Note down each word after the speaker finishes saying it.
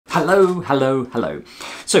Hello, hello, hello.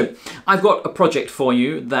 So I've got a project for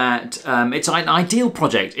you that it's an ideal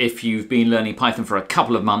project if you've been learning Python for a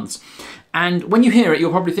couple of months. And when you hear it,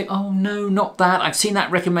 you'll probably think, oh no, not that. I've seen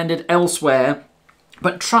that recommended elsewhere.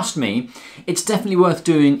 But trust me, it's definitely worth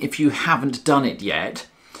doing if you haven't done it yet.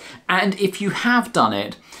 And if you have done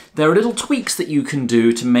it, there are little tweaks that you can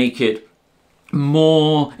do to make it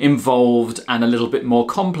more involved and a little bit more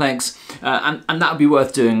complex, and that would be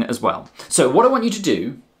worth doing as well. So what I want you to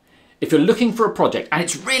do, if you're looking for a project, and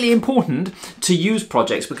it's really important to use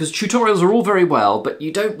projects because tutorials are all very well, but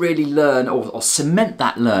you don't really learn or cement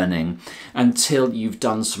that learning until you've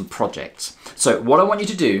done some projects. So what I want you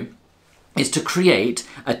to do is to create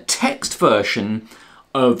a text version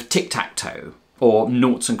of tic-tac-toe, or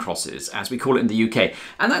noughts and crosses, as we call it in the UK.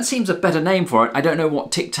 And that seems a better name for it. I don't know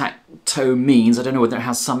what tic-tac-toe means. I don't know whether it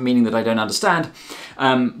has some meaning that I don't understand.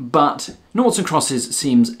 But noughts and crosses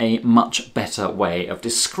seems a much better way of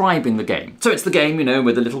describing the game. So it's the game, you know,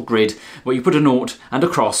 with a little grid where you put a nought and a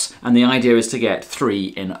cross, and the idea is to get 3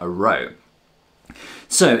 in a row.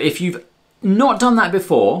 So if you've not done that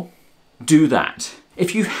before, do that.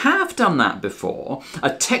 If you have done that before, a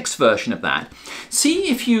text version of that, see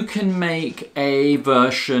if you can make a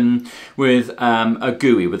version with a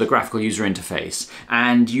GUI, with a graphical user interface.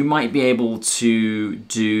 And you might be able to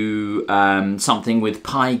do something with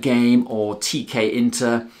Pygame or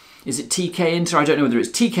tkinter. Is it tkinter? I don't know whether it's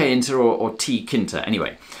tkinter or tkinter.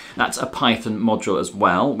 Anyway, that's a Python module as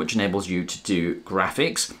well, which enables you to do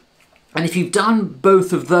graphics. And if you've done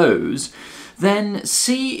both of those, then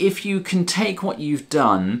see if you can take what you've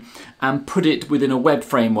done and put it within a web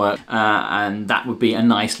framework, and that would be a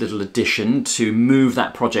nice little addition to move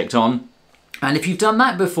that project on. And if you've done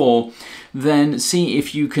that before, then see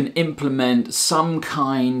if you can implement some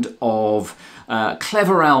kind of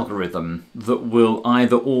clever algorithm that will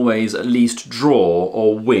either always at least draw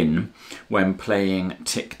or win when playing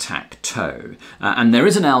tic-tac-toe. And there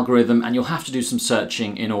is an algorithm, and you'll have to do some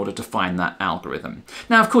searching in order to find that algorithm.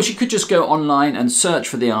 Now, of course, you could just go online and search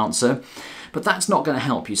for the answer, but that's not going to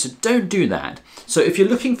help you, so don't do that. So if you're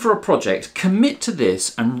looking for a project, commit to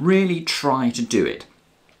this and really try to do it.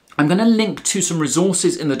 I'm going to link to some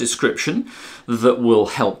resources in the description that will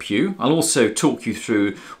help you. I'll also talk you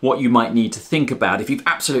through what you might need to think about if you've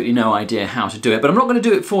absolutely no idea how to do it. But I'm not going to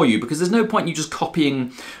do it for you because there's no point in you just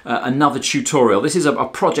copying another tutorial. This is a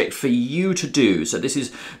project for you to do. So this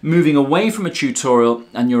is moving away from a tutorial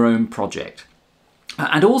and your own project.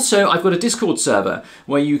 And also, I've got a Discord server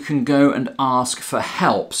where you can go and ask for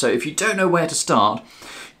help. So if you don't know where to start,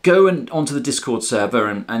 go onto the Discord server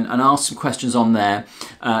and ask some questions on there.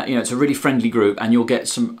 You know, it's a really friendly group and you'll get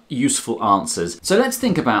some useful answers. So let's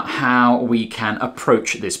think about how we can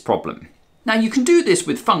approach this problem. Now, you can do this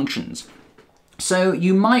with functions. So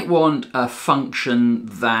you might want a function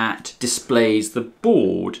that displays the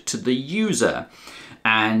board to the user,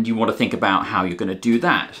 and you want to think about how you're going to do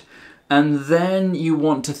that. And then you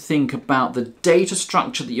want to think about the data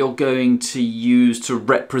structure that you're going to use to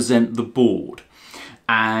represent the board,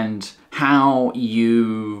 and how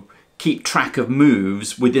you keep track of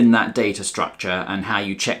moves within that data structure and how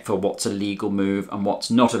you check for what's a legal move and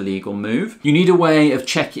what's not a legal move. You need a way of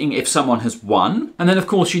checking if someone has won. And then of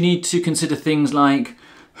course you need to consider things like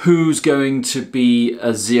who's going to be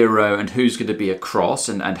a 0 and who's going to be a cross,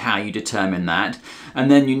 and how you determine that. And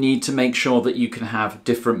then you need to make sure that you can have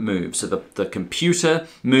different moves. So the computer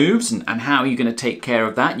moves and how you're going to take care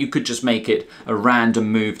of that. You could just make it a random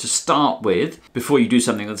move to start with. Before you do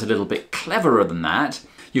something that's a little bit cleverer than that,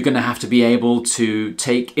 you're going to have to be able to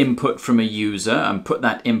take input from a user and put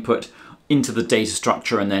that input into the data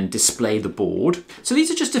structure and then display the board. So these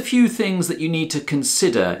are just a few things that you need to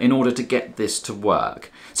consider in order to get this to work.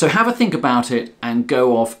 So have a think about it and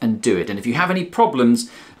go off and do it. And if you have any problems,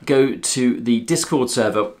 go to the Discord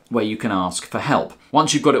server where you can ask for help.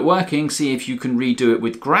 Once you've got it working, see if you can redo it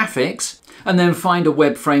with graphics, and then find a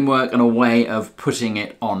web framework and a way of putting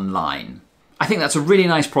it online. I think that's a really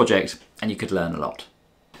nice project and you could learn a lot.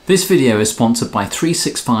 This video is sponsored by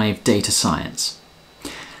 365 Data Science.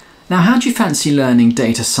 Now, how do you fancy learning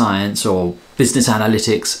data science or business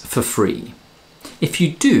analytics for free? If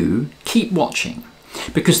you do, keep watching,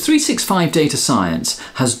 because 365 Data Science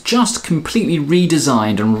has just completely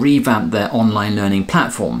redesigned and revamped their online learning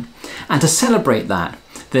platform. And to celebrate that,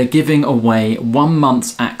 they're giving away 1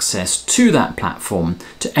 month's access to that platform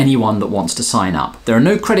to anyone that wants to sign up. There are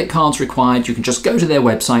no credit cards required. You can just go to their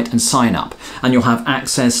website and sign up, and you'll have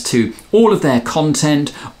access to all of their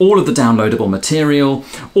content, all of the downloadable material,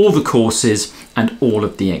 all the courses, and all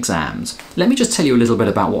of the exams. Let me just tell you a little bit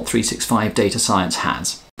about what 365 Data Science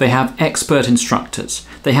has. They have expert instructors.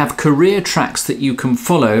 They have career tracks that you can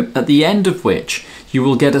follow, at the end of which you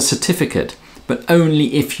will get a certificate, but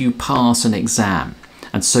only if you pass an exam.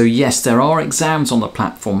 And so yes, there are exams on the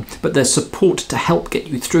platform, but there's support to help get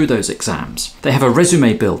you through those exams. They have a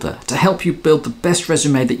resume builder to help you build the best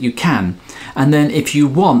resume that you can. And then if you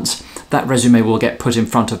want, that resume will get put in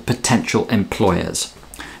front of potential employers.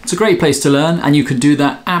 It's a great place to learn, and you can do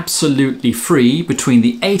that absolutely free between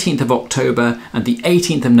the 18th of October and the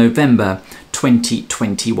 18th of November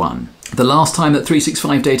 2021. The last time that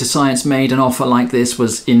 365 Data Science made an offer like this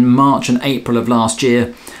was in March and April of last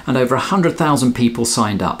year, and over 100,000 people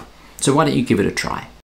signed up. So why don't you give it a try?